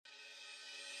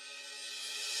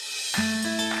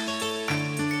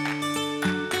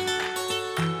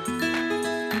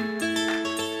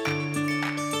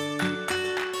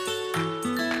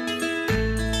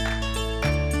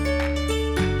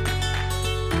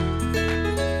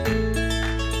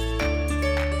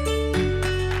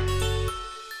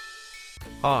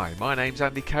Hi, my name's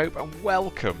Andy Cope and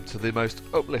welcome to the most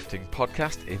uplifting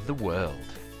podcast in the world.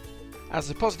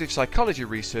 As a positive psychology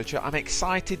researcher, I'm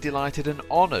excited, delighted and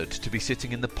honoured to be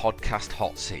sitting in the podcast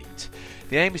hot seat.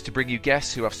 The aim is to bring you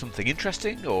guests who have something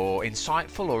interesting or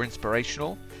insightful or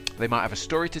inspirational. They might have a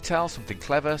story to tell, something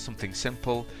clever, something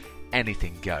simple,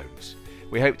 anything goes.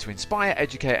 We hope to inspire,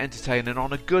 educate, entertain and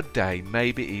on a good day,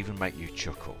 maybe even make you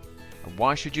chuckle. And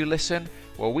why should you listen?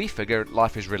 Well, we figure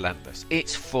life is relentless.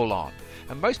 It's full on.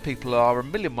 And most people are a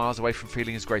million miles away from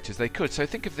feeling as great as they could. So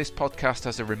think of this podcast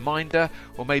as a reminder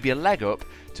or maybe a leg up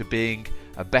to being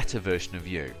a better version of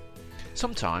you.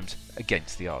 Sometimes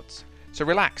against the odds. So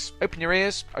relax, open your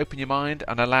ears, open your mind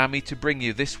and allow me to bring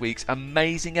you this week's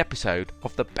amazing episode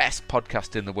of the best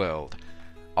podcast in the world.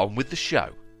 On with the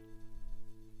show.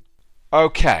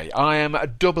 Okay, I am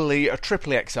doubly or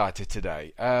triply excited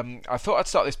today. I thought I'd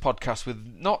start this podcast with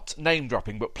not name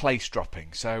dropping but place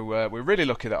dropping. So we're really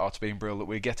lucky that Art of Being Brill that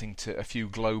we're getting to a few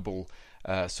global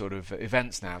sort of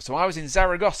events now. So I was in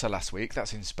Zaragoza last week,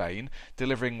 that's in Spain,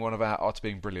 delivering one of our Art of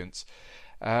Being Brilliance.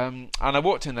 And I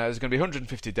walked in there's going to be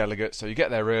 150 delegates, so you get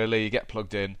there early, you get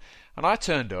plugged in. And I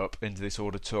turned up into this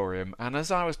auditorium, and as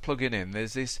I was plugging in,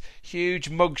 there's this huge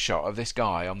mugshot of this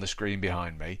guy on the screen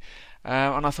behind me.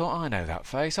 And I thought, I know that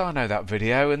face, I know that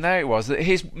video, and there it was.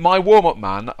 My warm-up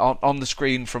man on the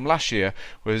screen from last year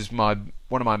was one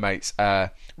of my mates,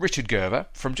 Richard Gerver,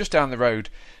 from just down the road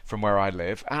from where I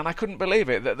live, and I couldn't believe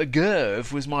it that the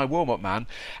Gerv was my warm-up man.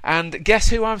 And guess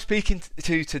who I'm speaking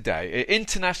to today?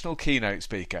 International keynote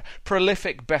speaker,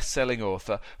 prolific best-selling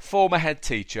author, former head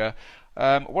teacher,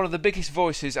 one of the biggest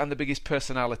voices and the biggest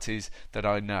personalities that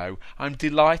I know. I'm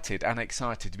delighted and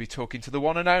excited to be talking to the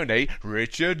one and only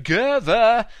Richard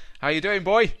Gerver. How you doing,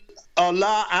 boy?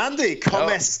 Hola, Andy. ¿Cómo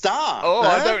está? Oh,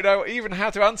 I don't know even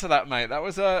how to answer that, mate. That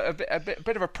was a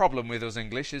bit of a problem with us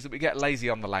English, is that we get lazy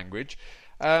on the language.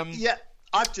 Yeah,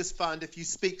 I've just found if you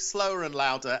speak slower and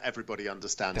louder, everybody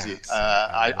understands you.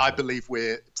 I believe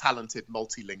we're talented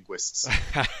multilinguists.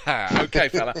 Okay,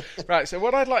 fella. Right, so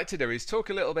what I'd like to do is talk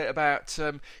a little bit about...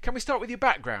 can we start with your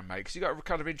background, mate? Because you've got a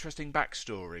kind of interesting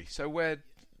backstory. So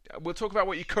we'll talk about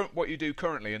what you do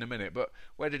currently in a minute, but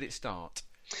where did it start?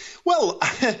 Well,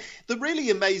 the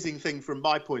really amazing thing from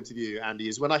my point of view, Andy,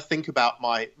 is when I think about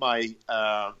my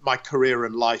career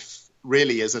and life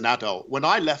really as an adult. When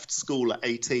I left school at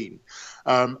 18,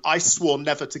 I swore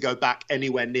never to go back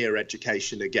anywhere near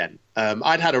education again.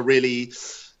 I'd had a really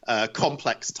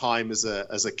complex time as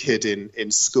a kid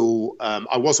in school.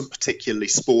 I wasn't particularly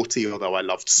sporty, although I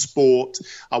loved sport.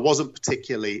 I wasn't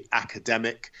particularly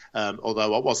academic,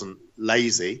 although I wasn't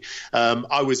lazy.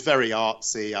 I was very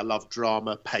artsy. I loved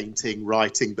drama, painting,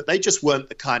 writing, but they just weren't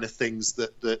the kind of things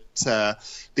that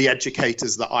the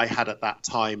educators that I had at that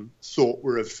time thought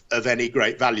were of any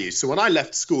great value. So when I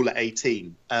left school at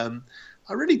 18,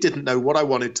 I really didn't know what I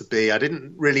wanted to be. I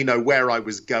didn't really know where I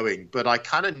was going, but I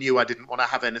kind of knew I didn't want to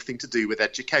have anything to do with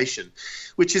education,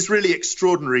 which is really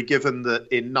extraordinary given that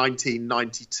in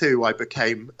 1992 I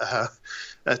became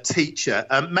a teacher,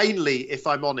 mainly, if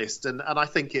I'm honest, and I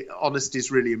think honesty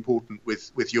is really important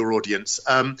with your audience.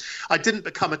 I didn't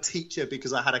become a teacher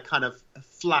because I had a kind of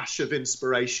flash of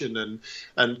inspiration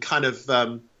and kind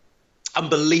of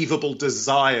unbelievable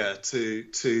desire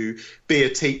to be a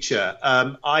teacher.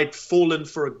 I'd fallen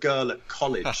for a girl at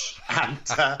college and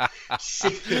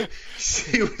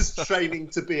she was training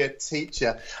to be a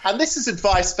teacher. And this is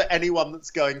advice for anyone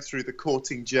that's going through the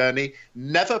courting journey.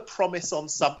 Never promise on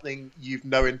something you've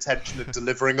no intention of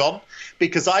delivering on,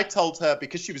 because I told her,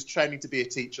 because she was training to be a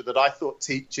teacher, that I thought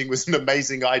teaching was an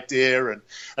amazing idea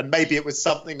and maybe it was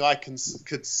something I could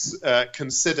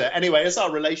consider. Anyway, as our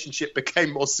relationship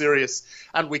became more serious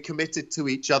and we committed to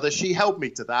each other, she held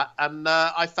me to that, and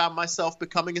I found myself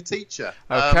becoming a teacher.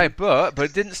 Okay, but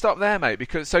it didn't stop there, mate,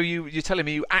 because so you're telling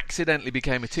me you accidentally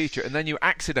became a teacher and then you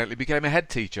accidentally became a head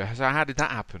teacher. So how did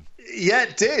that happen? Yeah,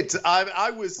 it did.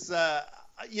 I was...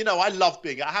 I love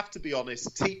being, I have to be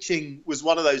honest, teaching was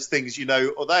one of those things,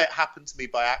 although it happened to me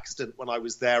by accident when I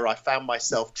was there, I found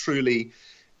myself truly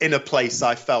in a place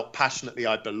I felt passionately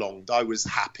I belonged. I was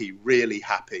happy, really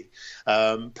happy,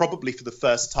 probably for the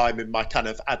first time in my kind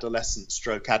of adolescent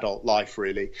stroke adult life,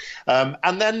 really.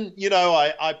 And then,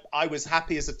 I was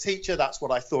happy as a teacher. That's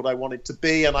what I thought I wanted to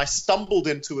be. And I stumbled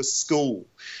into a school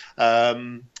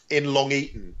in Long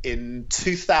Eaton in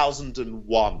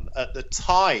 2001. At the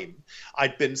time,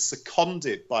 I'd been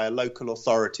seconded by a local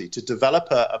authority to develop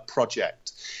a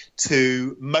project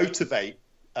to motivate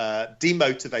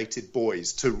demotivated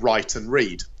boys to write and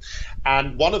read.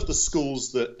 And one of the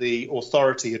schools that the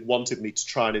authority had wanted me to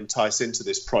try and entice into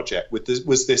this project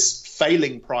was this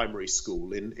failing primary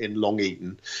school in Long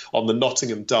Eaton on the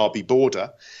Nottingham-Derby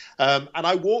border. And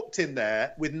I walked in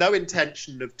there with no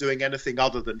intention of doing anything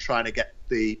other than trying to get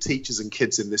the teachers and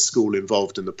kids in this school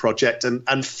involved in the project,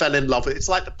 and fell in love with it. It's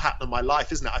like the pattern of my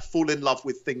life, isn't it? I fall in love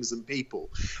with things and people,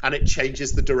 and it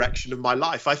changes the direction of my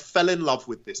life. I fell in love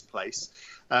with this place.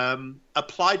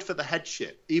 Applied for the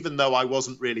headship, even though I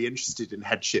wasn't really interested in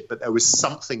headship, but there was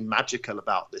something magical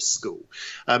about this school.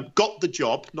 Got the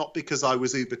job, not because I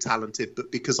was uber talented, but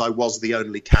because I was the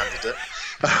only candidate.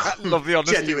 Love the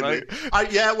honesty, genuinely. mate.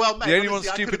 Mate, the only honestly, one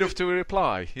stupid enough to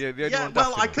reply. Yeah, the only one.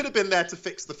 Well, I could have been there to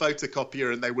fix the photocopier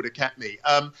and they would have kept me.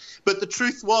 But the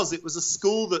truth was, it was a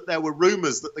school that there were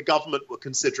rumours that the government were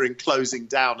considering closing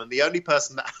down, and the only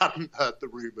person that hadn't heard the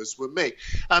rumours were me.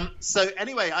 So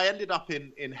anyway, I ended up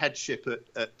in headship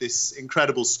at this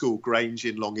incredible school, Grange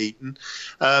in Long Eaton.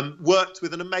 Worked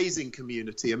with an amazing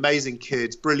community, amazing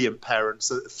kids, brilliant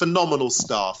parents, phenomenal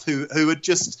staff who had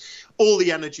just all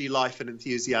the energy, life and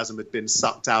enthusiasm had been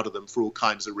sucked out of them for all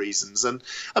kinds of reasons. And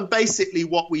basically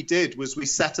what we did was we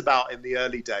set about in the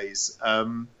early days.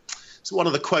 So one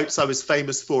of the quotes I was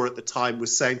famous for at the time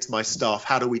was saying to my staff,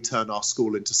 how do we turn our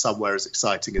school into somewhere as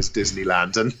exciting as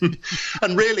Disneyland?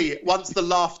 And really, once the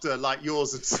laughter like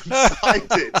yours had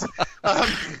subsided...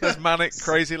 There's manic,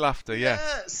 crazy laughter, yeah.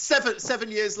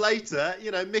 7 years later,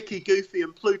 Mickey, Goofy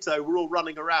and Pluto were all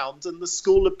running around and the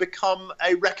school had become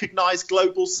a recognised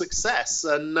global success.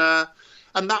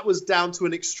 And that was down to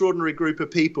an extraordinary group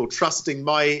of people trusting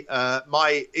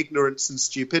my ignorance and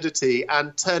stupidity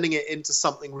and turning it into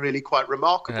something really quite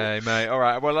remarkable. Hey, mate. All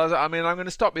right. Well, I'm going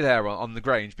to stop you there on the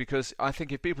Grange, because I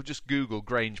think if people just Google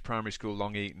Grange Primary School,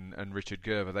 Long Eaton and Richard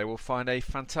Gerver, they will find a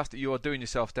fantastic... You are doing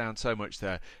yourself down so much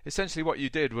there. Essentially what you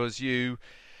did was you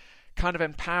kind of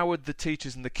empowered the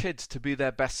teachers and the kids to be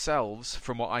their best selves,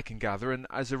 from what I can gather, and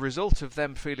as a result of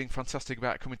them feeling fantastic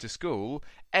about coming to school,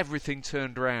 everything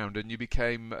turned around and you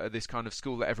became this kind of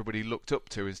school that everybody looked up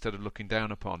to instead of looking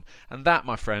down upon. And that,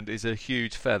 my friend, is a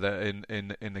huge feather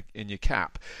in your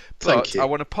cap. But Thank you. I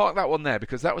want to park that one there,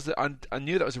 because that was I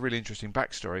knew that was a really interesting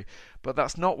backstory, but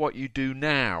that's not what you do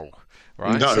now,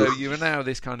 right? No. So you are now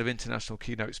this kind of international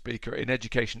keynote speaker in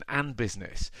education and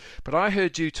business. But I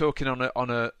heard you talking on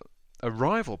a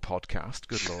rival podcast,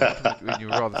 good Lord, when you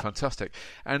were rather fantastic.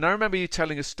 And I remember you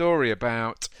telling a story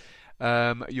about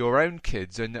your own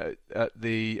kids and at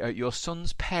your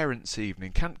son's parents'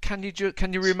 evening. Can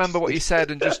you remember what you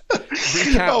said and just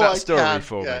recount that story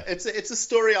for me? It's a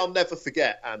story I'll never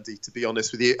forget, Andy, to be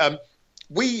honest with you.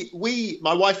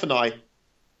 My wife and I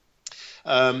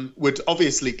would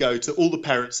obviously go to all the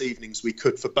parents' evenings we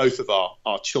could for both of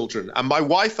our children. And my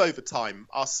wife, over time,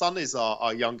 our son is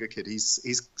our younger kid.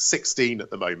 He's 16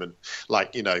 at the moment,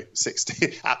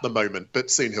 16 at the moment, but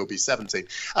soon he'll be 17.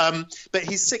 But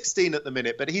he's 16 at the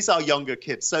minute, but he's our younger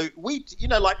kid. So we,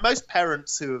 like most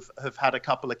parents who have had a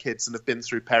couple of kids and have been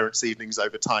through parents' evenings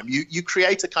over time, you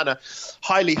create a kind of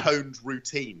highly honed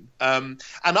routine. And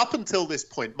up until this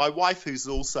point, my wife, who's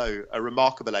also a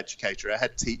remarkable educator, a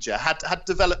head teacher, had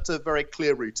developed a very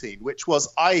clear routine, which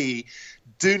was, i.e.,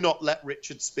 do not let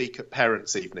Richard speak at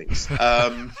parents' evenings.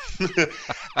 And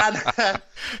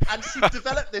she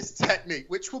developed this technique,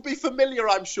 which will be familiar,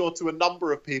 I'm sure, to a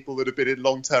number of people that have been in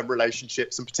long-term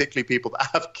relationships, and particularly people that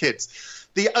have kids.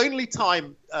 The only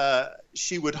time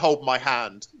she would hold my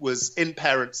hand was in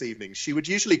parents' evenings. She would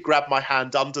usually grab my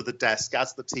hand under the desk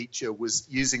as the teacher was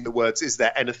using the words, "Is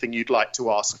there anything you'd like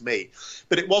to ask me?"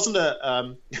 But it wasn't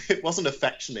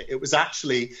affectionate. It was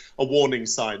actually a warning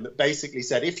sign that basically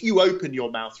said, if you open your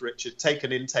mouth, Richard, take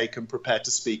an intake and prepare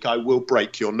to speak, I will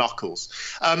break your knuckles.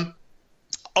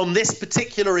 On this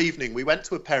particular evening, we went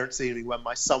to a parents' evening when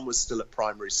my son was still at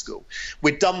primary school.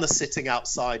 We'd done the sitting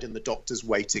outside in the doctor's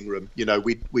waiting room.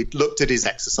 We'd looked at his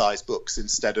exercise books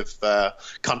instead of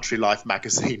Country Life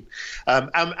magazine.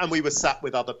 And we were sat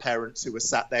with other parents who were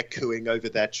sat there cooing over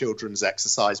their children's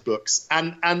exercise books.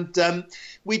 And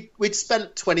we'd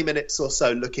spent 20 minutes or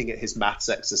so looking at his maths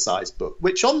exercise book,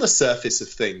 which on the surface of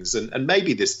things, and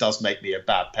maybe this does make me a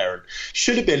bad parent,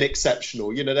 should have been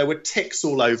exceptional. There were ticks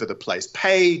all over the place,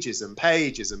 page pages and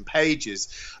pages and pages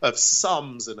of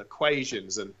sums and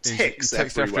equations and ticks everywhere. He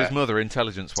takes after his mother,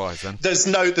 intelligence-wise, then. There's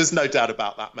no doubt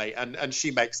about that, mate, and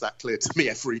she makes that clear to me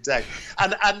every day.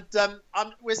 And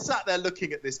we're sat there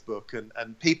looking at this book,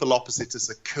 and people opposite us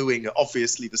are cooing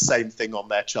obviously the same thing on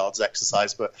their child's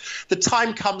exercise. But the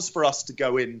time comes for us to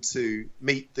go in to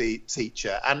meet the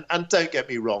teacher, and don't get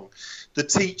me wrong, the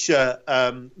teacher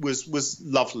was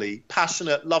lovely,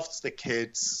 passionate, loved the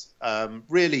kids,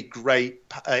 really great,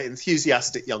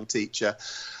 enthusiastic young teacher,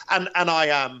 and I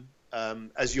am,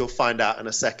 as you'll find out in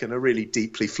a second, a really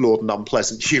deeply flawed and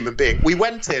unpleasant human being. We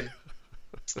went in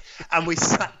and we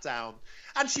sat down,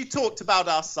 and she talked about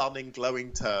our son in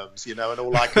glowing terms, and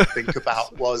all I could think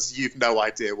about was, you've no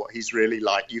idea what he's really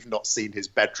like. You've not seen his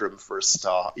bedroom for a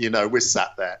start. We're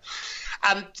sat there.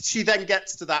 And she then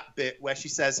gets to that bit where she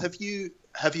says, have you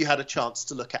had a chance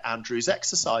to look at Andrew's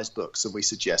exercise books? And we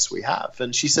said, yes, we have.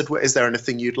 And she said, well, is there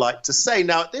anything you'd like to say?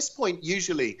 Now, at this point,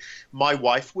 usually my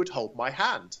wife would hold my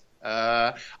hand.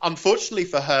 Unfortunately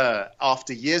for her,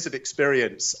 after years of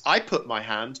experience, I put my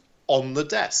hand on the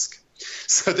desk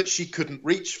so that she couldn't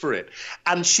reach for it.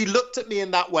 And she looked at me in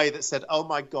that way that said, oh,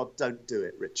 my God, don't do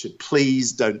it, Richard.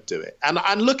 Please don't do it.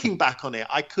 And looking back on it,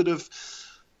 I could have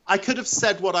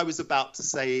said what I was about to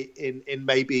say in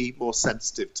maybe more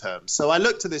sensitive terms. So I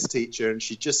looked at this teacher and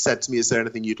she just said to me, is there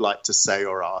anything you'd like to say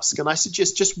or ask? And I said,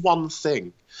 just one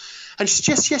thing. And she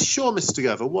said, yes, sure, Mr.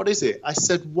 Gover. What is it? I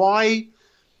said, why?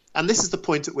 And this is the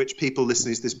point at which people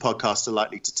listening to this podcast are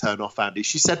likely to turn off, Andy.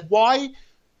 She said, I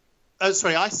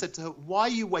said to her, why are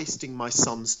you wasting my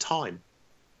son's time?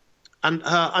 And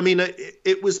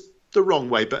it was the wrong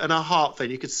way, but in her heart then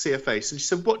you could see her face. And she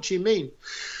said, what do you mean?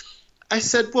 I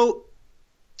said, well,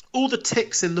 all the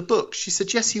ticks in the book. She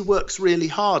said, yes, he works really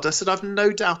hard. I said, I've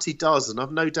no doubt he does, and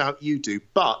I've no doubt you do.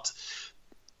 But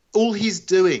all he's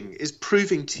doing is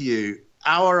proving to you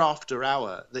hour after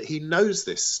hour that he knows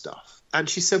this stuff. And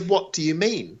she said, what do you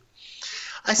mean?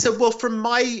 I said, well, from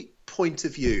my point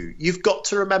of view, you've got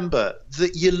to remember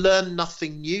that you learn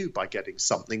nothing new by getting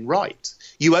something right.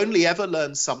 You only ever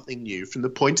learn something new from the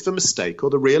point of a mistake or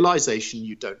the realization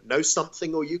you don't know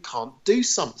something or you can't do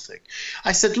something.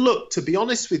 I said, look, to be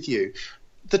honest with you,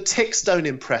 the ticks don't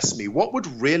impress me. What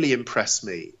would really impress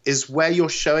me is where you're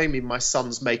showing me my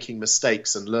son's making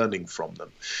mistakes and learning from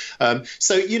them. I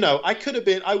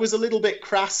was a little bit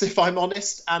crass, if I'm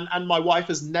honest, and my wife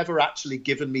has never actually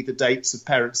given me the dates of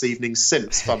parents' evenings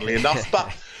since, funnily enough.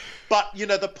 But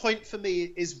the point for me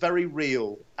is very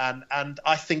real and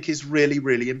I think is really,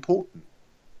 really important.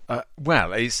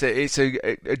 It's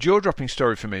a jaw-dropping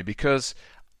story for me because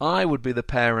I would be the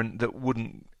parent that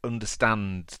wouldn't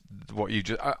understand what you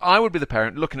just... I would be the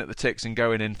parent looking at the ticks and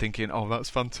going in thinking, oh,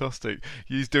 that's fantastic.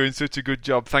 He's doing such a good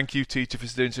job. Thank you, teacher, for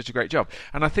doing such a great job.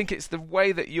 And I think it's the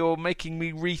way that you're making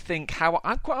me rethink how...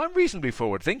 I'm reasonably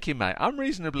forward-thinking, mate.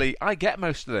 I get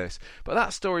most of this. But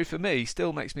that story for me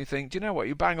still makes me think, do you know what?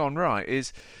 You bang on right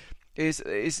is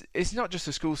it's not just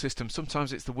the school system.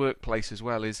 Sometimes it's the workplace as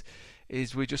well. Is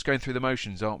we're just going through the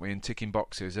motions, aren't we, and ticking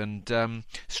boxes and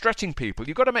stretching people.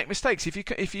 You've got to make mistakes.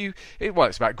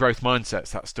 It's about growth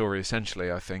mindsets. That story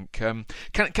essentially, I think. Can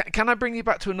I bring you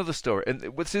back to another story?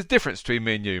 And what's the difference between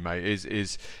me and you, mate?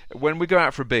 Is when we go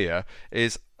out for a beer,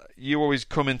 is you always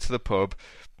come into the pub,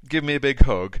 give me a big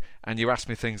hug, and you ask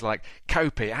me things like,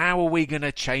 Kopi, how are we going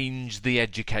to change the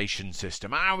education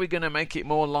system? How are we going to make it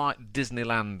more like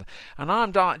Disneyland? And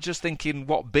I'm just thinking,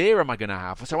 what beer am I going to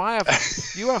have? So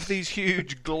you have these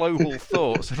huge global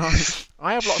thoughts, and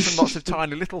I have lots and lots of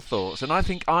tiny little thoughts, and I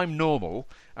think I'm normal,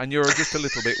 and you're just a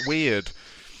little bit weird.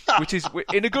 Which is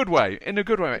in a good way.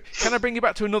 Mate. Can I bring you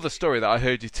back to another story that I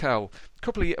heard you tell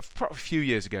a few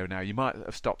years ago now? You might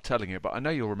have stopped telling it, but I know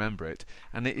you'll remember it.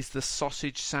 And it is the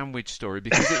sausage sandwich story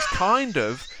because it's kind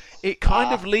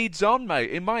of leads on, mate.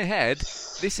 In my head,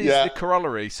 this is the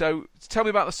corollary. So tell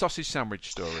me about the sausage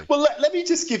sandwich story. Well, let me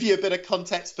just give you a bit of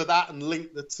context for that and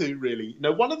link the two, really.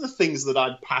 One of the things that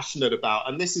I'm passionate about,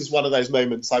 and this is one of those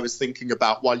moments I was thinking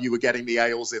about while you were getting the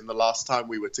ales in the last time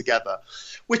we were together,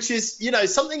 which is,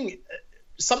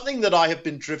 something that I have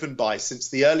been driven by since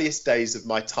the earliest days of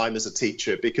my time as a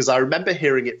teacher, because I remember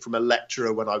hearing it from a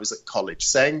lecturer when I was at college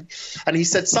and he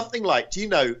said something like, do you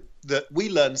know, that we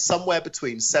learn somewhere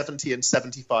between 70 and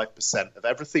 75% of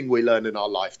everything we learn in our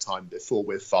lifetime before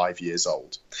we're 5 years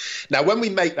old. Now, when we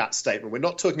make that statement, we're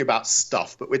not talking about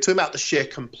stuff, but we're talking about the sheer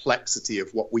complexity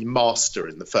of what we master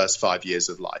in the first 5 years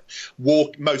of life.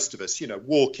 Most of us,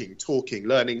 walking, talking,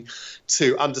 learning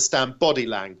to understand body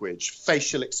language,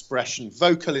 facial expression,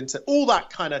 all that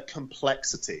kind of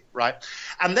complexity, right?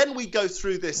 And then we go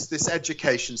through this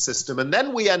education system, and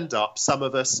then we end up, some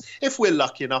of us, if we're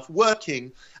lucky enough,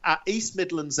 working at East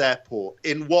Midlands Airport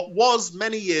in what was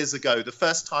many years ago, the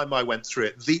first time I went through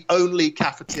it, the only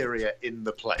cafeteria in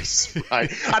the place.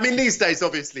 Right? I mean, these days,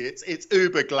 obviously, it's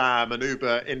uber glam and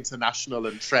uber international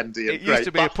and trendy and great. It used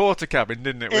to be a porter cabin,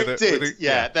 didn't it? It did,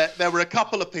 yeah. There were a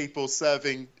couple of people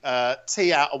serving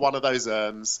tea out of one of those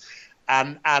urns.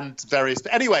 And various.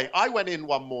 Anyway, I went in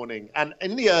one morning, and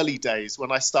in the early days when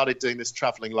I started doing this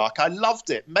traveling lark, I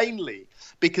loved it mainly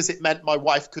because it meant my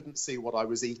wife couldn't see what I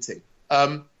was eating.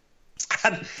 And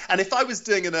if I was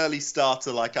doing an early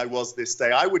starter like I was this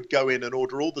day, I would go in and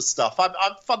order all the stuff.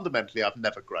 I'm fundamentally, I've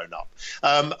never grown up.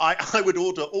 I would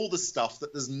order all the stuff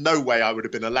that there's no way I would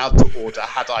have been allowed to order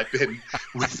had I been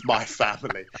with my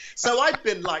family. So I'd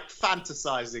been like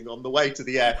fantasizing on the way to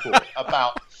the airport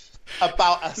about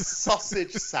a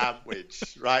sausage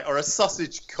sandwich, right? Or a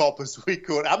sausage cob, as we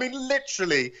call it. I mean,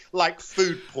 literally like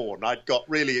food porn. I'd got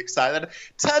really excited. And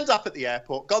turned up at the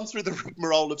airport, gone through the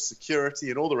rigmarole of security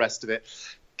and all the rest of it,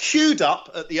 queued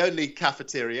up at the only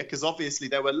cafeteria, because obviously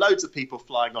there were loads of people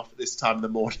flying off at this time in the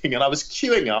morning, and I was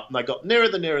queuing up, and I got nearer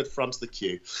the front of the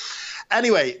queue.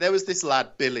 Anyway, there was this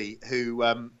lad, Billy,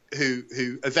 who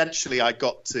eventually I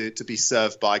got to be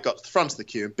served by. I got to the front of the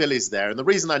queue, and Billy's there. And the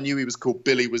reason I knew he was called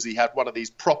Billy was he had one of these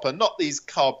proper, not these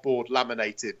cardboard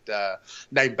laminated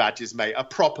name badges, mate, a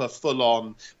proper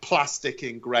full-on plastic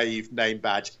engraved name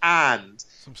badge. And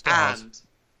some stars.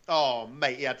 Oh,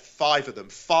 mate, he had 5 of them,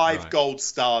 5 gold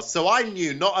stars. So I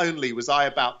knew not only was I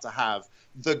about to have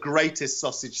the greatest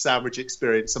sausage sandwich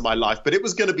experience of my life, but it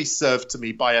was going to be served to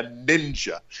me by a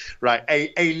ninja, right?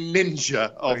 A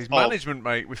ninja of his management,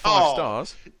 mate, with 5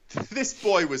 stars. This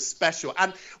boy was special.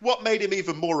 And what made him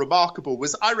even more remarkable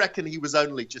was I reckon he was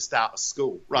only just out of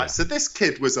school, right? Yeah. So this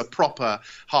kid was a proper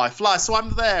high flyer. So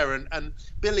I'm there, and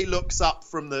Billy looks up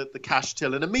from the cash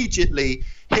till and immediately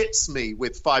hits me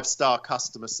with 5-star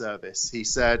customer service. He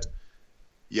said,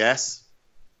 "Yes."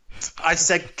 I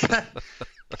said,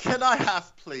 Can I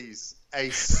have, please, a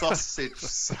sausage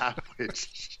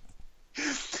sandwich?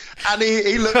 And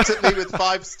he looked at me with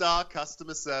 5-star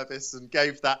customer service and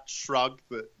gave that shrug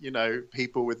that,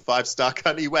 people with 5-star,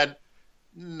 and he went,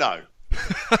 "No."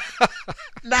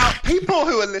 Now, people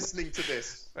who are listening to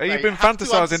this, you've been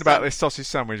fantasizing about this sausage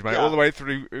sandwich, mate, all the way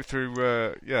through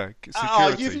security.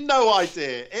 Oh, you've no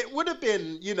idea. It would have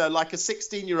been, like a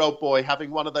 16-year-old boy having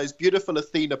one of those beautiful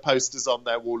Athena posters on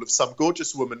their wall of some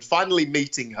gorgeous woman finally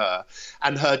meeting her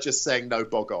and her just saying, "No,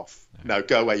 bog off. No,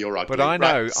 go away, you're ugly." But I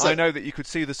know that you could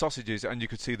see the sausages and you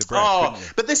could see the bread, couldn't you?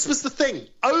 But this was the thing.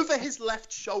 Over his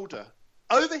left shoulder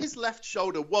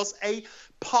was a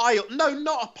pile. No,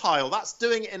 not a pile. That's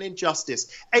doing it an injustice.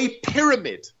 A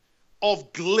pyramid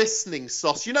of glistening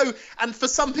sauce, and for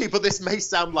some people this may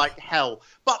sound like hell,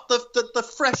 but the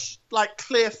fresh, like,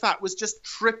 clear fat was just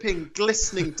dripping,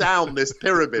 glistening down this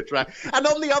pyramid, right? And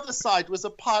on the other side was a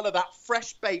pile of that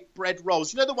fresh baked bread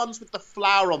rolls, the ones with the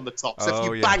flour on the top, so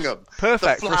if you bang them,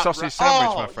 perfect for a sausage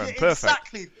sandwich, my friend.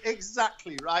 Perfect.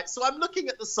 Exactly right. So I'm looking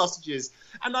at the sausages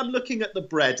and I'm looking at the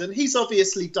bread, and he's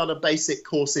obviously done a basic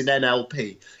course in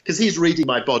NLP because he's reading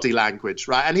my body language,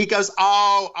 right? And he goes,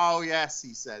 oh yes,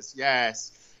 he says,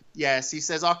 Yes, he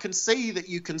says, "I can see that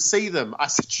you can see them." I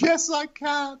said, "Yes, I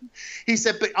can." He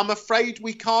said, "But I'm afraid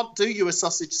we can't do you a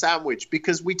sausage sandwich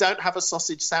because we don't have a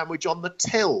sausage sandwich on the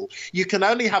till. You can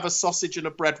only have a sausage and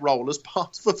a bread roll as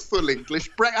part of a full English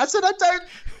breakfast." I said, "I don't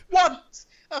want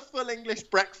a full English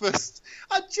breakfast.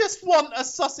 I just want a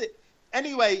sausage."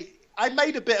 Anyway, I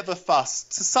made a bit of a fuss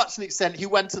to such an extent he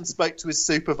went and spoke to his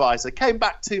supervisor, came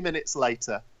back 2 minutes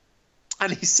later.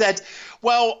 And he said,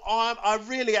 "Well, I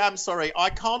really am sorry.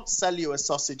 I can't sell you a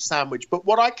sausage sandwich, but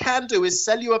what I can do is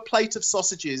sell you a plate of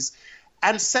sausages,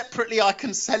 and separately I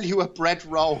can sell you a bread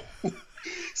roll."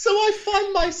 So I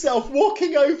find myself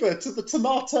walking over to the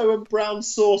tomato and brown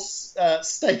sauce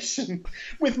station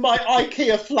with my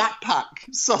IKEA flat pack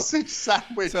sausage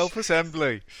sandwich.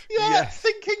 Self-assembly. Yeah, yes.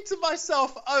 Thinking to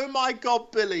myself, "Oh my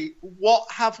God, Billy,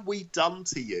 what have we done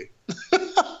to you?"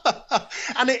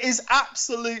 And it is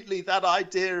absolutely that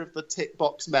idea of the tick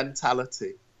box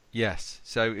mentality. Yes.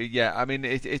 So, yeah, I mean,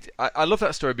 I love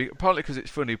that story, partly because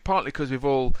it's funny, partly because we've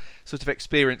all sort of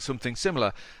experienced something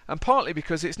similar, and partly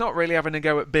because it's not really having a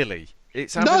go at Billy.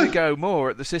 It's having to go more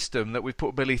at the system that we've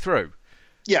put Billy through.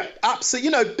 Yeah,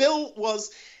 absolutely. Bill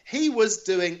he was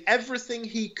doing everything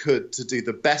he could to do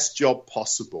the best job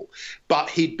possible, but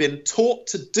he'd been taught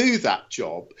to do that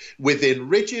job within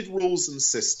rigid rules and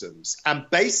systems, and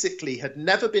basically had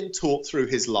never been taught through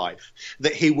his life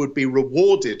that he would be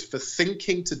rewarded for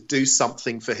thinking to do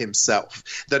something for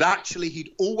himself, that actually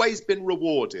he'd always been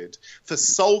rewarded for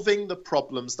solving the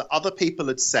problems that other people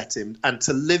had set him and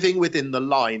to living within the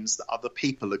lines that other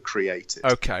people had created.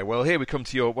 Okay, well, here we come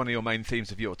to one of your main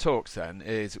themes of your talks then,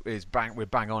 we're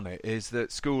bang on it, is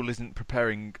that school isn't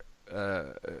preparing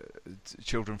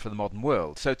children for the modern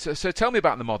world. So tell me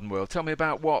about the modern world. Tell me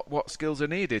about what skills are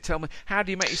needed. Tell me, how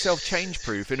do you make yourself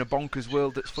change-proof in a bonkers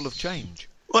world that's full of change?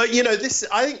 Well,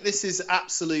 I think this is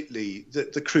absolutely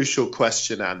the crucial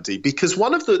question, Andy, because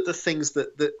one of the things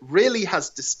that really has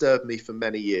disturbed me for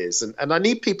many years, and I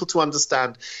need people to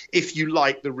understand, if you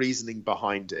like, the reasoning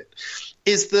behind it,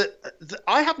 is that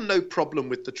I have no problem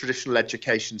with the traditional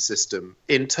education system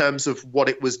in terms of what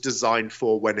it was designed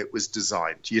for when it was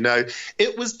designed.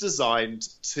 It was designed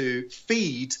to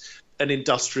feed an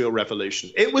industrial revolution.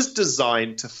 It was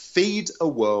designed to feed a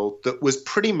world that was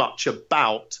pretty much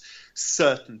about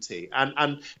certainty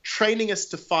and training us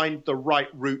to find the right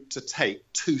route to take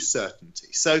to certainty.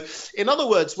 So, in other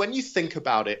words, when you think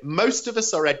about it, most of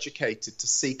us are educated to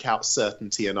seek out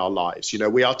certainty in our lives.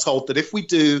 We are told that if we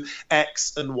do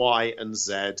X and Y and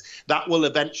Z, that will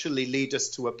eventually lead us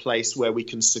to a place where we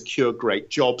can secure great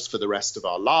jobs for the rest of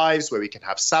our lives, where we can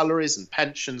have salaries and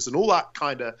pensions and all that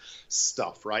kind of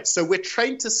stuff, right? So we're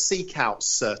trained to seek out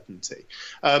certainty.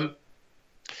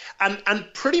 And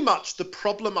pretty much the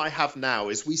problem I have now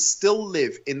is we still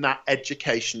live in that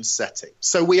education setting.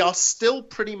 So we are still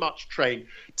pretty much trained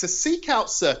to seek out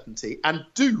certainty and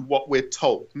do what we're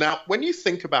told. Now, when you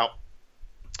think about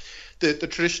the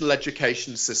traditional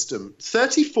education system,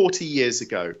 30, 40 years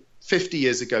ago, 50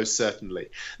 years ago, certainly,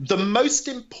 the most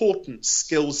important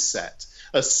skill set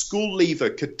a school leaver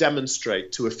could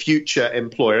demonstrate to a future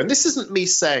employer, and this isn't me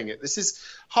saying it, this is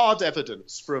hard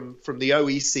evidence from the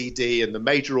OECD and the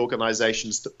major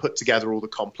organizations that put together all the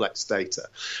complex data,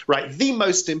 right? The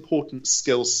most important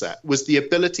skill set was the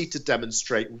ability to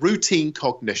demonstrate routine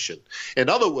cognition. In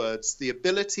other words, the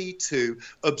ability to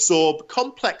absorb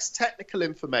complex technical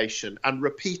information and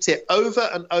repeat it over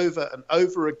and over and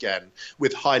over again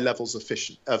with high levels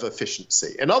of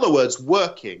efficiency. In other words,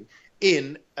 working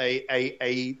in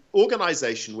a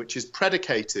organization which is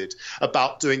predicated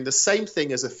about doing the same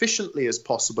thing as efficiently as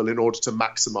possible in order to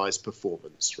maximize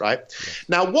performance, right? Yes.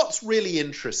 Now, what's really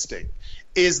interesting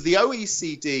is the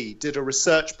OECD did a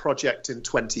research project in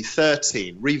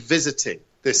 2013 revisiting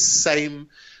this same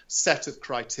set of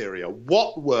criteria.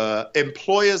 What were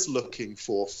employers looking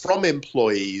for from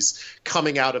employees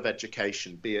coming out of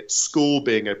education, be it school,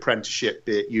 be it apprenticeship,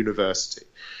 be it university?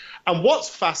 And what's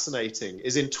fascinating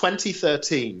is in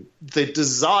 2013, the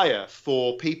desire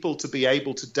for people to be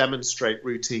able to demonstrate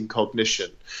routine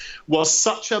cognition was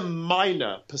such a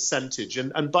minor percentage.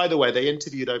 And by the way, they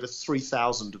interviewed over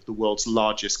 3,000 of the world's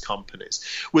largest companies,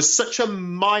 was such a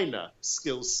minor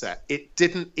skill set, it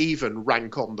didn't even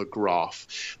rank on the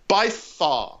graph. By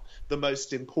far, the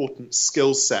most important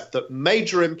skill set that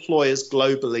major employers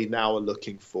globally now are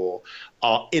looking for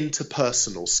are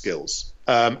interpersonal skills.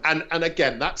 And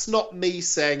again, that's not me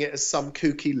saying it as some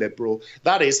kooky liberal.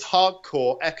 That is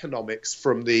hardcore economics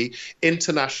from the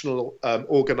international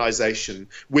organization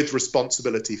with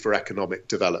responsibility for economic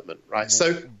development, right?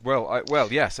 So,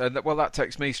 yes, and that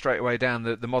takes me straight away down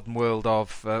the modern world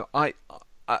of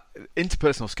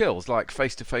interpersonal skills like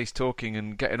face-to-face talking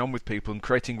and getting on with people and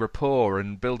creating rapport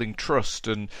and building trust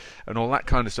and all that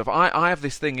kind of stuff. I have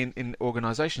this thing in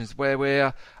organisations where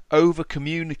we're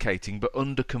over-communicating but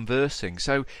under-conversing.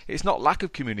 So it's not lack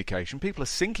of communication. People are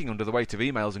sinking under the weight of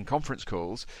emails and conference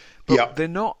calls, but they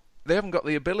haven't got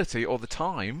the ability or the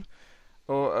time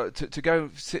or to go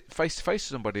sit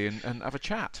face-to-face with somebody and have a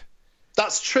chat.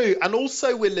 That's true. And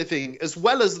also we're living, as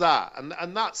well as that,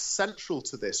 and that's central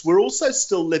to this, we're also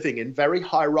still living in very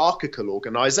hierarchical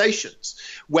organizations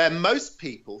where most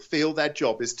people feel their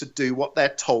job is to do what they're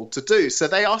told to do. So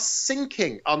they are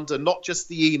sinking under not just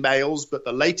the emails, but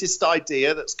the latest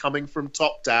idea that's coming from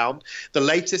top down, the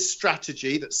latest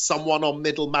strategy that someone on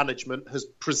middle management has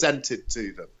presented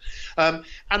to them.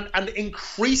 And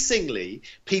increasingly,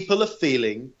 people are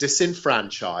feeling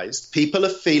disenfranchised. People are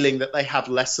feeling that they have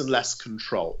less and less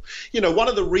control. One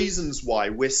of the reasons why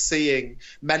we're seeing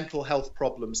mental health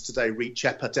problems today reach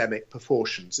epidemic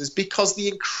proportions is because the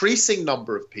increasing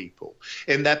number of people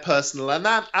in their personal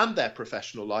and their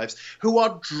professional lives who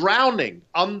are drowning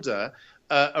under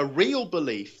a real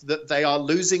belief that they are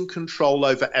losing control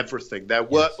over everything, their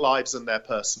work lives and their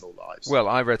personal lives. Well,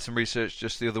 I read some research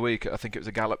just the other week, I think it was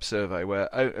a Gallup survey, where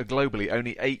globally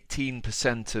only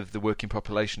 18% of the working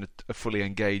population are fully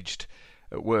engaged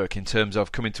at work in terms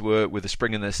of coming to work with a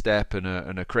spring in their step and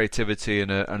a creativity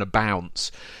and a bounce.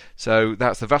 So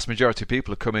that's the vast majority of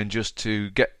people who come in just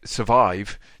to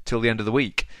survive till the end of the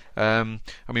week. I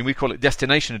mean, we call it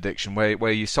destination addiction,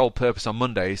 where your sole purpose on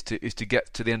Monday is to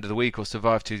get to the end of the week or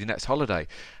survive to your next holiday.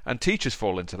 And teachers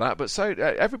fall into that, but so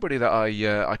everybody that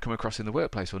I come across in the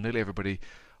workplace, or nearly everybody,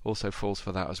 also falls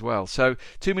for that as well. So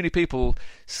too many people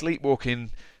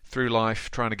sleepwalking through life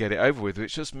trying to get it over with,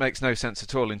 which just makes no sense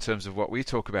at all in terms of what we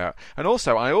talk about. And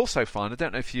also, I also find, I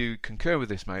don't know if you concur with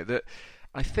this, mate, that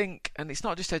I think, and it's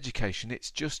not just education,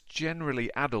 it's just generally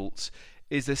adults,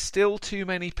 is there's still too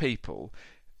many people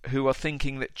who are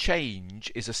thinking that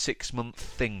change is a 6-month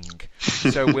thing.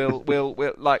 So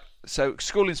so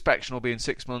school inspection will be in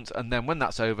 6 months, and then when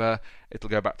that's over, it'll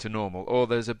go back to normal. Or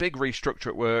there's a big restructure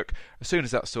at work, as soon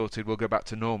as that's sorted, we'll go back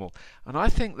to normal. And I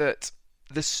think that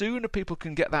the sooner people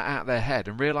can get that out of their head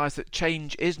and realise that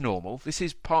change is normal, this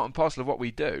is part and parcel of what we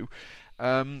do,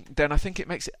 then I think it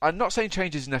makes it... I'm not saying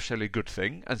change is necessarily a good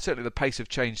thing, and certainly the pace of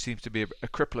change seems to be a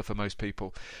crippler for most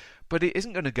people, but it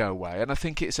isn't going to go away, and I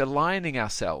think it's aligning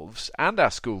ourselves and our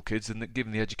school kids, and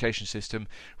given the education system,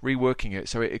 reworking it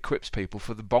so it equips people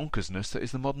for the bonkersness that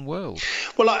is the modern world.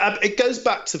 Well, it goes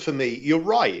back to, for me, you're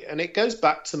right, and it goes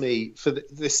back to me for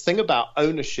this thing about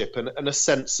ownership and a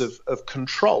sense of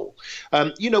control.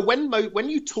 When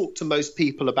you talk to most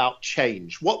people about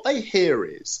change, what they hear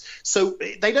is, so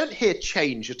they don't hear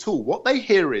change at all. What they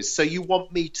hear is, so you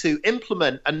want me to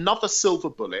implement another silver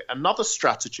bullet, another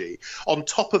strategy on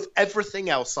top of everything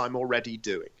else I'm already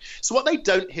doing. So what they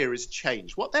don't hear is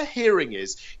change. What they're hearing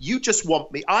is, you just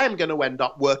want me, I am going to end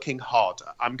up working harder.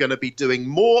 I'm going to be doing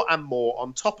more and more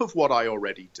on top of what I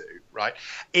already do, right?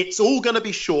 It's all going to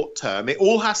be short term. It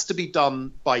all has to be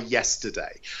done by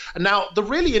yesterday. And now, the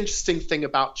really interesting thing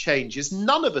about change is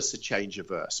none of us are change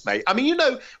averse, mate. I mean,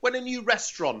 when a new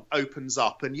restaurant opens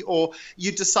up and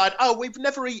you decide, oh, we've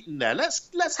never eaten there.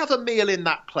 Let's have a meal in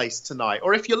that place tonight.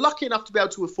 Or if you're lucky enough to be able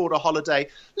to afford a holiday,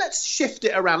 let's shift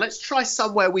it around. Let's try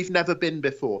somewhere we've never been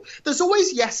before. There's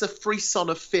always, yes, a frisson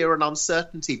of fear and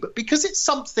uncertainty, but because it's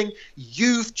something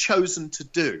you've chosen to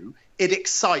do, it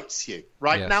excites you,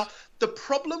 right? Yes. Now, the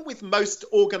problem with most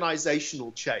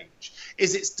organizational change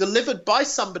is it's delivered by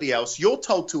somebody else. You're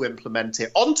told to implement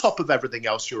it on top of everything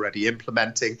else you're already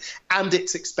implementing, and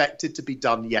it's expected to be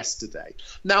done yesterday.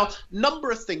 Now,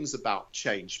 number of things about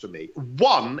change for me.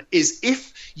 One is,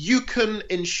 if you can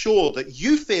ensure that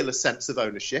you feel a sense of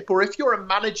ownership, or if you're a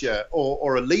manager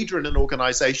or a leader in an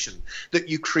organization, that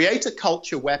you create a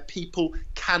culture where people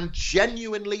can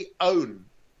genuinely own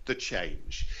the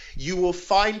change, you will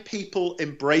find people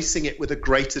embracing it with a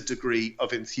greater degree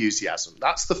of enthusiasm.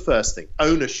 That's the first thing.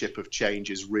 Ownership of change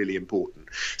is really important.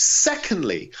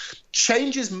 Secondly,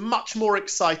 change is much more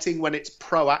exciting when it's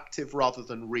proactive rather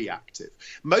than reactive.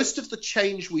 Most of the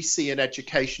change we see in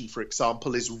education, for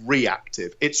example, is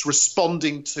reactive. It's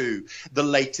responding to the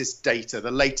latest data,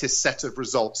 the latest set of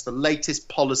results, the latest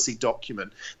policy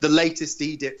document, the latest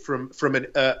edict from an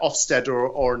Ofsted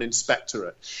or an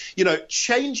inspectorate.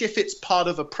 Change, if it's part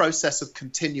of a process of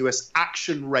continuous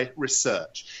action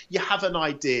research, you have an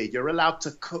idea, you're allowed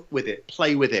to cook with it,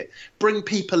 play with it, bring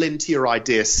people into your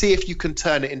idea, see if you can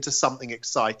turn it into something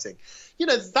exciting.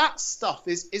 That stuff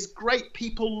is great.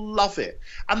 People love it.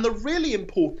 And the really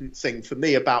important thing for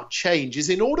me about change is,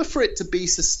 in order for it to be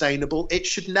sustainable, it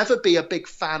should never be a big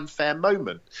fanfare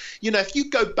moment. If you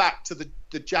go back to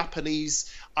the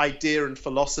Japanese idea and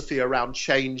philosophy around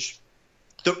change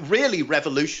that really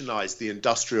revolutionized the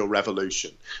Industrial Revolution,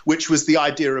 which was the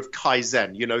idea of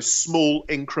Kaizen, small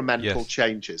incremental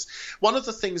changes. One of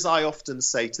the things I often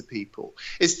say to people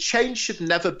is, change should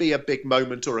never be a big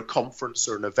moment or a conference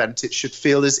or an event. It should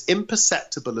feel as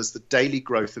imperceptible as the daily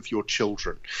growth of your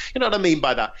children. You know what I mean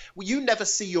by that? Well, you never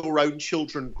see your own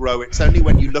children grow. It's only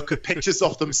when you look at pictures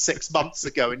of them 6 months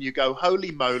ago and you go,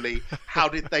 holy moly, how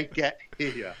did they get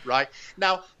here, right?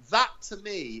 Now, that to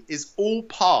me is all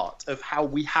part of how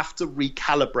we have to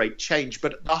recalibrate change.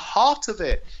 But at the heart of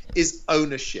it is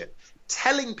ownership.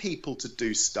 Telling people to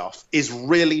do stuff is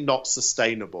really not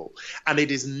sustainable, and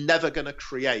it is never going to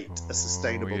create a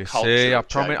sustainable culture. See, I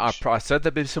promise. I said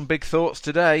there'd be some big thoughts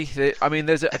today. I mean,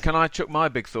 can I chuck my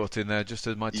big thought in there just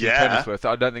as my 2 pennies worth?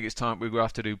 I don't think it's time. We will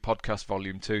have to do podcast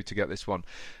volume 2 to get this one.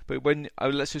 But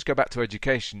let's just go back to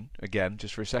education again,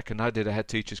 just for a second. I did a head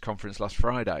teachers conference last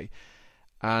Friday,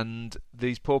 and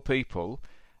these poor people,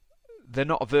 they're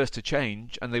not averse to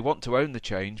change and they want to own the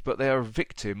change, but they are a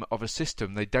victim of a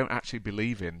system they don't actually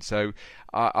believe in. So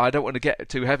I don't want to get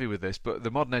too heavy with this, but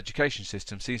the modern education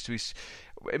system seems to be...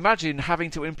 Imagine having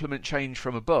to implement change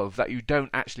from above that you don't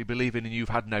actually believe in and you've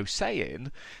had no say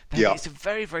in. Then it's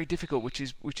very, very difficult, which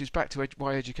is back to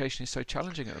why education is so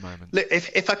challenging at the moment. Look,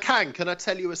 if I can I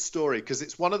tell you a story? Because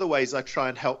it's one of the ways I try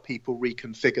and help people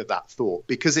reconfigure that thought,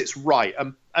 because it's right.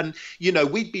 And you know,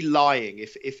 we'd be lying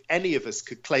if any of us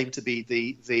could claim to be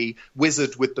the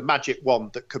wizard with the magic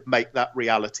wand that could make that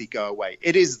reality go away.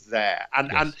 It is there.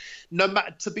 And no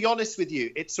matter, to be honest with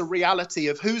you, it's a reality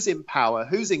of who's in power,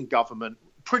 who's in government,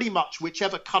 pretty much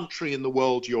whichever country in the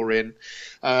world you're in.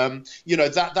 You know,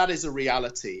 that is a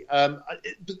reality.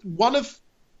 One of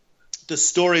the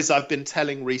stories I've been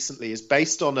telling recently is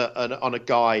based on a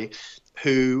guy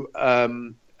who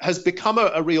has become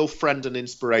a real friend and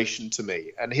inspiration to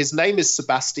me. And his name is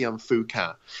Sebastien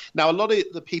Foucan. Now, a lot of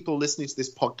the people listening to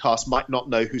this podcast might not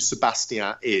know who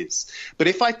Sebastien is. But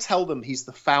if I tell them he's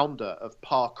the founder of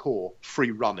parkour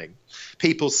free running,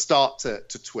 people start to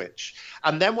twitch.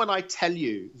 And then when I tell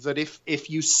you that if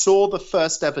you saw the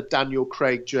first ever Daniel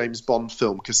Craig James Bond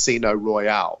film, Casino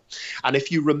Royale, and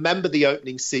if you remember the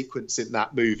opening sequence in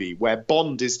that movie where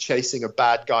Bond is chasing a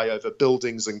bad guy over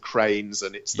buildings and cranes,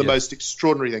 and it's the most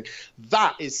extraordinary thing,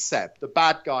 that is Seb. The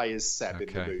bad guy is Seb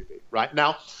in the movie. Right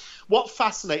now, what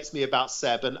fascinates me about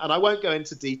Seb, and I won't go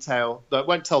into detail, I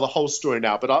won't tell the whole story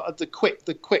now, but the quick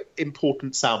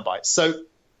important sound bites. So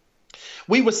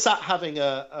we were sat having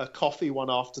a coffee one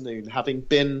afternoon, having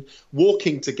been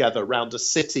walking together around a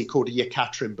city called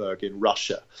Yekaterinburg in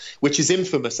Russia, which is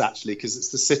infamous, actually, because it's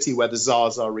the city where the Tsar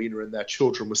Tsarina and their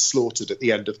children were slaughtered at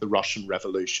the end of the Russian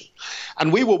Revolution.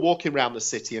 And we were walking around the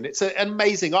city, and it's an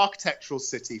amazing architectural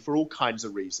city for all kinds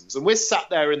of reasons. And we're sat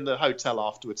there in the hotel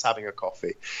afterwards having a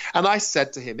coffee. And I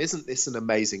said to him, "Isn't this an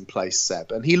amazing place,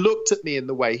 Seb?" And he looked at me in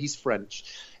the way, he's French,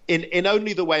 in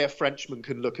only the way a Frenchman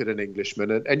can look at an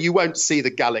Englishman. And you won't see the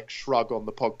Gallic shrug on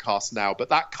the podcast now, but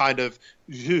that kind of,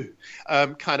 you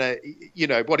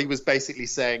know, what he was basically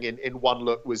saying in one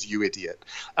look was, "You idiot."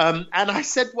 And I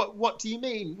said, what do you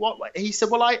mean? What? He said,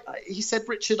 well, he said,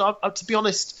 "Richard, to be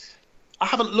honest, I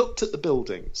haven't looked at the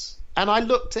buildings." And I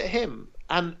looked at him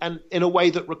and in a way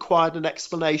that required an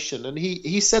explanation. And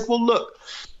he said, well, look,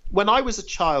 when I was a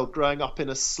child growing up in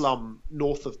a slum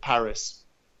north of Paris,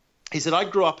 he said, I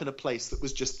grew up in a place that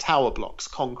was just tower blocks,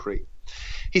 concrete.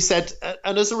 He said,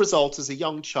 and as a result, as a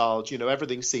young child, you know,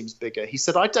 everything seems bigger. He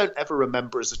said, I don't ever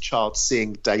remember as a child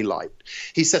seeing daylight.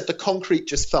 He said, the concrete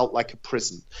just felt like a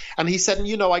prison. And he said, and,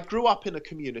 you know, I grew up in a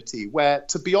community where,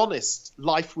 to be honest,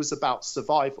 life was about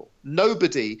survival.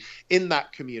 Nobody in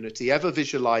that community ever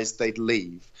visualized they'd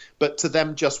leave. But to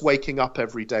them, just waking up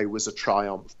every day was a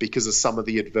triumph because of some of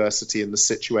the adversity in the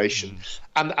situation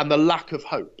and the lack of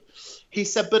hope. He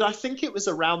said, but I think it was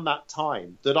around that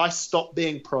time that I stopped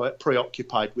being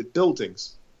preoccupied with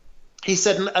buildings. He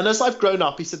said, and as I've grown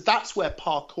up, he said, that's where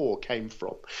parkour came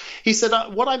from. He said,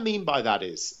 what I mean by that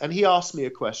is, and he asked me a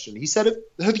question. He said,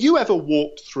 have you ever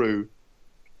walked through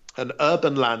an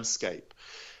urban landscape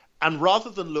and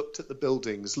rather than looked at the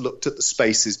buildings, looked at the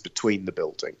spaces between the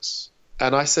buildings?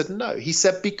 And I said, no. He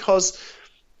said, because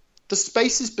the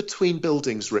spaces between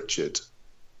buildings, Richard,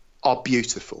 are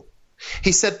beautiful.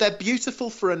 He said they're beautiful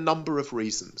for a number of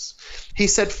reasons. He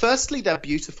said, firstly, they're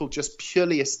beautiful just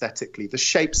purely aesthetically. The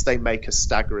shapes they make are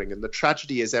staggering. And the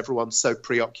tragedy is everyone's so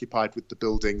preoccupied with the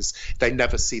buildings, they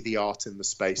never see the art in the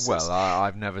spaces. Well,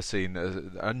 I've never seen...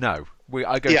 no.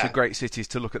 I go to great cities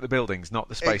to look at the buildings, not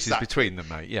the spaces between them,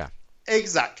 mate. Yeah.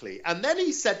 Exactly. And then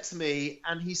he said to me,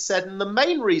 and the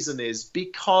main reason is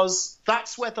because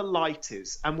that's where the light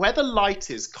is. And where the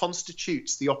light is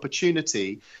constitutes the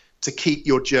opportunity to keep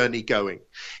your journey going.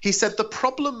 He said, the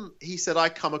problem, he said, I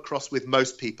come across with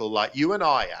most people like you and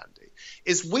I, Andy,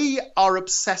 is we are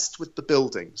obsessed with the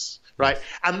buildings, right?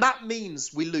 And that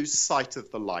means we lose sight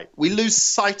of the light. We lose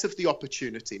sight of the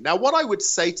opportunity. Now, what I would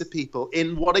say to people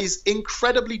in what is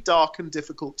incredibly dark and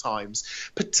difficult times,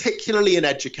 particularly in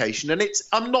education, and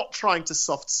I'm not trying to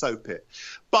soft soap it,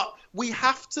 but we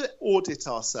have to audit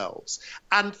ourselves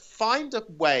and find a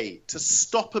way to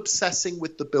stop obsessing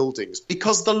with the buildings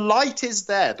because the light is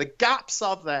there, the gaps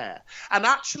are there. And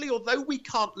actually, although we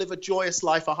can't live a joyous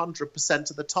life 100%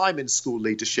 of the time in school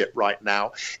leadership right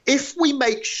now, if we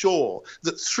make sure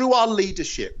that through our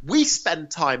leadership, we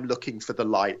spend time looking for the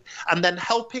light and then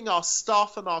helping our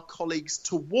staff and our colleagues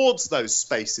towards those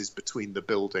spaces between the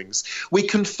buildings, we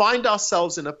can find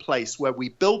ourselves in a place where we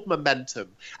build momentum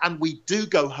and we do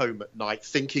go home at night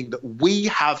thinking that we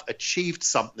have achieved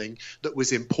something that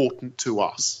was important to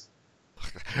us.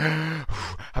 I'm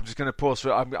just going to pause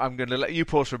for. I'm going to let you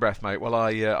pause for breath, mate. While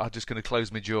I'm just going to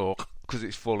close my jaw because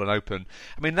it's fallen open.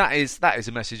 I mean, that is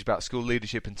a message about school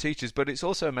leadership and teachers, but it's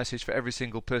also a message for every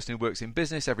single person who works in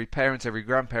business, every parent, every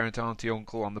grandparent, auntie,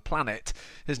 uncle on the planet,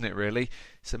 isn't it? Really,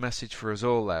 it's a message for us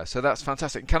all there. So that's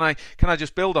fantastic. Can I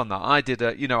just build on that? I did.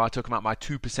 I talk about my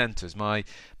 2%ers,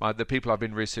 the people I've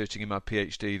been researching in my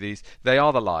PhD. They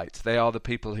are the light. They are the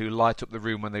people who light up the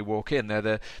room when they walk in. They're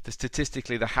the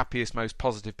statistically the happiest, most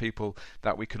positive people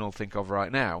that we can all think of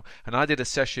right now. And I did a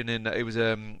session it was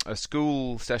a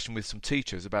school session with some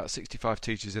teachers, about 65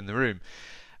 teachers in the room.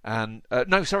 And it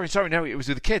was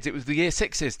with the kids. It was the year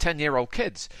 6s, 10-year-old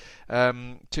kids,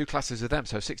 2 classes of them,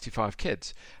 so 65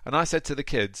 kids. And I said to the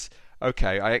kids,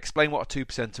 okay, I explained what a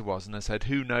 2%er was, and I said,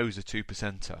 who knows a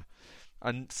 2%er?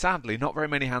 And sadly, not very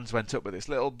many hands went up, but this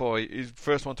little boy is the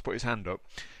first one to put his hand up.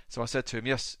 So I said to him,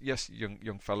 yes,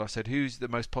 young fellow. I said, who's the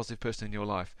most positive person in your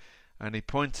life? And he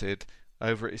pointed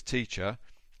over at his teacher,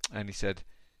 and he said,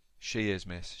 she is,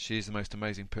 miss. She is the most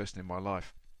amazing person in my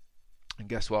life. And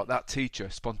guess what? That teacher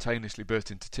spontaneously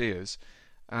burst into tears.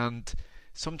 And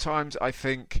sometimes I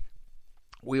think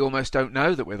we almost don't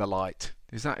know that we're the light.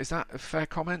 Is that a fair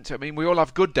comment? I mean, we all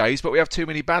have good days, but we have too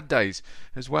many bad days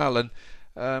as well. And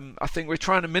I think we're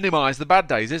trying to minimise the bad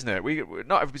days, isn't it?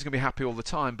 Not everybody's going to be happy all the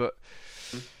time, but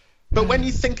when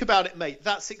you think about it, mate,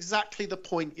 that's exactly the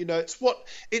point. It's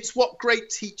what great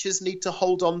teachers need to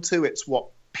hold on to. It's what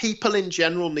people in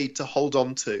general need to hold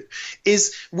on to,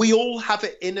 is we all have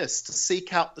it in us to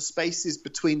seek out the spaces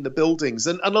between the buildings.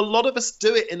 And a lot of us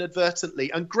do it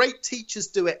inadvertently. And great teachers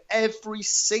do it every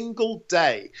single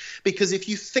day. Because if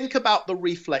you think about the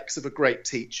reflex of a great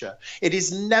teacher, it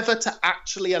is never to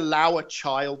actually allow a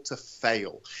child to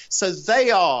fail. So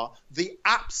they are the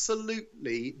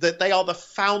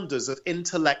founders of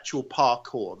intellectual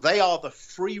parkour. They are the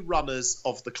free runners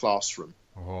of the classroom.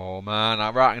 Oh man!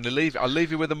 Right, I'll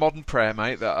leave you with a modern prayer,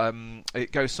 mate. That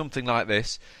it goes something like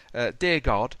this: Dear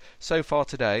God, so far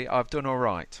today I've done all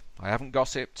right. I haven't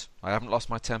gossiped. I haven't lost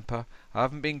my temper. I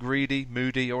haven't been greedy,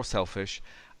 moody, or selfish,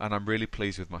 and I'm really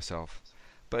pleased with myself.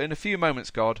 But in a few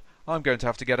moments, God, I'm going to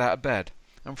have to get out of bed,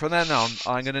 and from then on,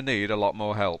 I'm going to need a lot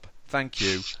more help. Thank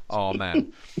you,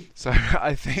 Amen. So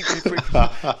I think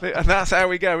and that's how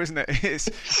we go, isn't it?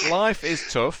 Life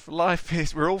is tough.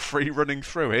 We're all free running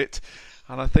through it.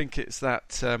 And I think it's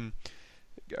that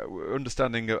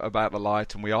understanding about the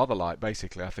light, and we are the light,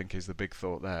 basically, I think is the big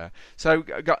thought there. So,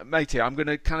 matey,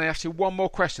 can I ask you one more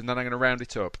question, then I'm going to round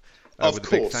it up with a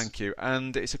big thank you.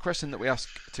 And it's a question that we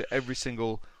ask to every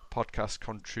single podcast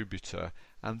contributor,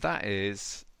 and that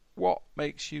is, what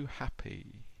makes you happy?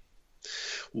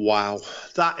 Wow,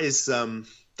 that is...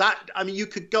 you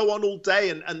could go on all day,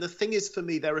 and the thing is, for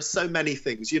me, there are so many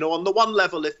things. On the one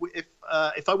level,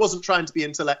 if I wasn't trying to be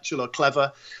intellectual or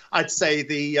clever, I'd say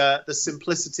the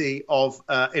simplicity of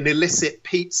an illicit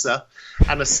pizza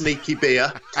and a sneaky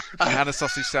beer and a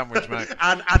sausage sandwich, mate,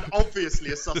 and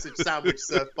obviously a sausage sandwich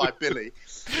served by Billy.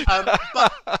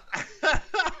 But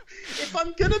if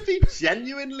I'm going to be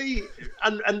genuinely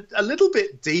and a little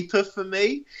bit deeper for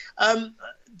me.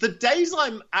 The days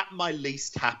I'm at my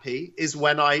least happy is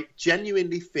when I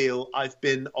genuinely feel I've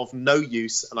been of no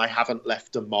use and I haven't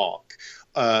left a mark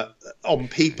on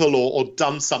people or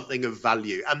done something of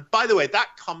value. And by the way,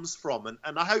 that comes from,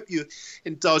 and I hope you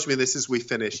indulge me in this as we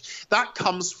finish, that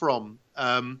comes from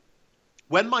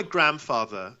when my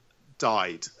grandfather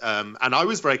died. And I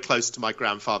was very close to my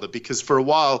grandfather because for a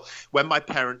while, when my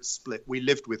parents split, we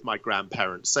lived with my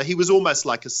grandparents. So he was almost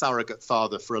like a surrogate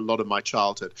father for a lot of my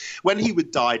childhood. When he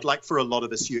died, like for a lot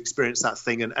of us, you experience that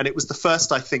thing. And it was the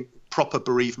first, I think, proper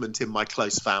bereavement in my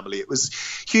close family. It was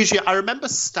hugely. I remember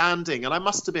standing, and I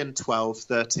must have been 12,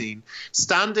 13,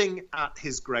 standing at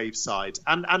his graveside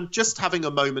and just having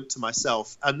a moment to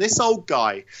myself. And this old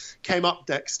guy came up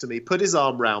next to me, put his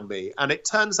arm around me, and it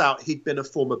turns out he'd been a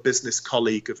former business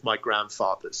colleague of my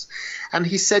grandfather's. And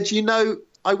he said,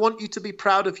 I want you to be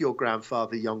proud of your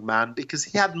grandfather, young man, because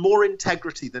he had more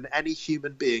integrity than any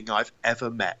human being I've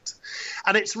ever met.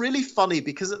 And it's really funny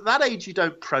because at that age, you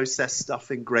don't process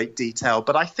stuff in great detail.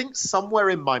 But I think somewhere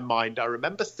in my mind, I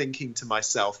remember thinking to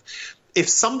myself, if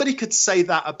somebody could say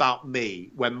that about me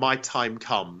when my time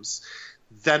comes,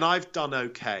 then I've done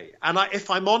okay. And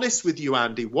if I'm honest with you,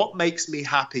 Andy, what makes me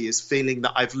happy is feeling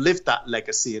that I've lived that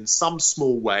legacy in some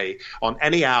small way on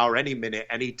any hour, any minute,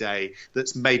 any day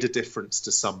that's made a difference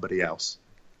to somebody else.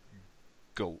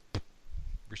 Gulp.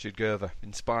 Richard Gerver.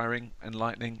 Inspiring,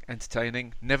 enlightening,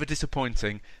 entertaining, never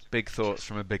disappointing. Big thoughts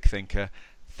from a big thinker.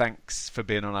 Thanks for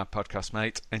being on our podcast,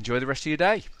 mate. Enjoy the rest of your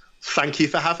day. Thank you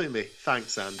for having me.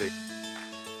 Thanks, Andy.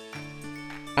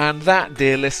 And that,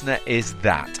 dear listener, is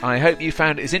that. I hope you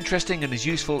found it as interesting and as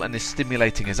useful and as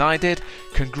stimulating as I did.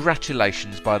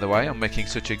 Congratulations, by the way, on making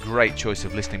such a great choice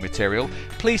of listening material.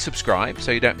 Please subscribe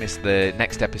so you don't miss the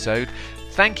next episode.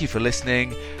 Thank you for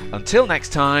listening. Until next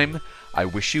time, I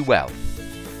wish you well.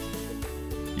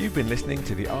 You've been listening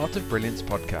to the Art of Brilliance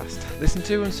podcast. Listen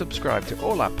to and subscribe to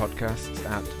all our podcasts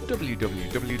at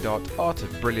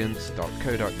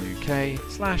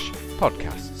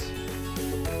www.artofbrilliance.co.uk/podcasts.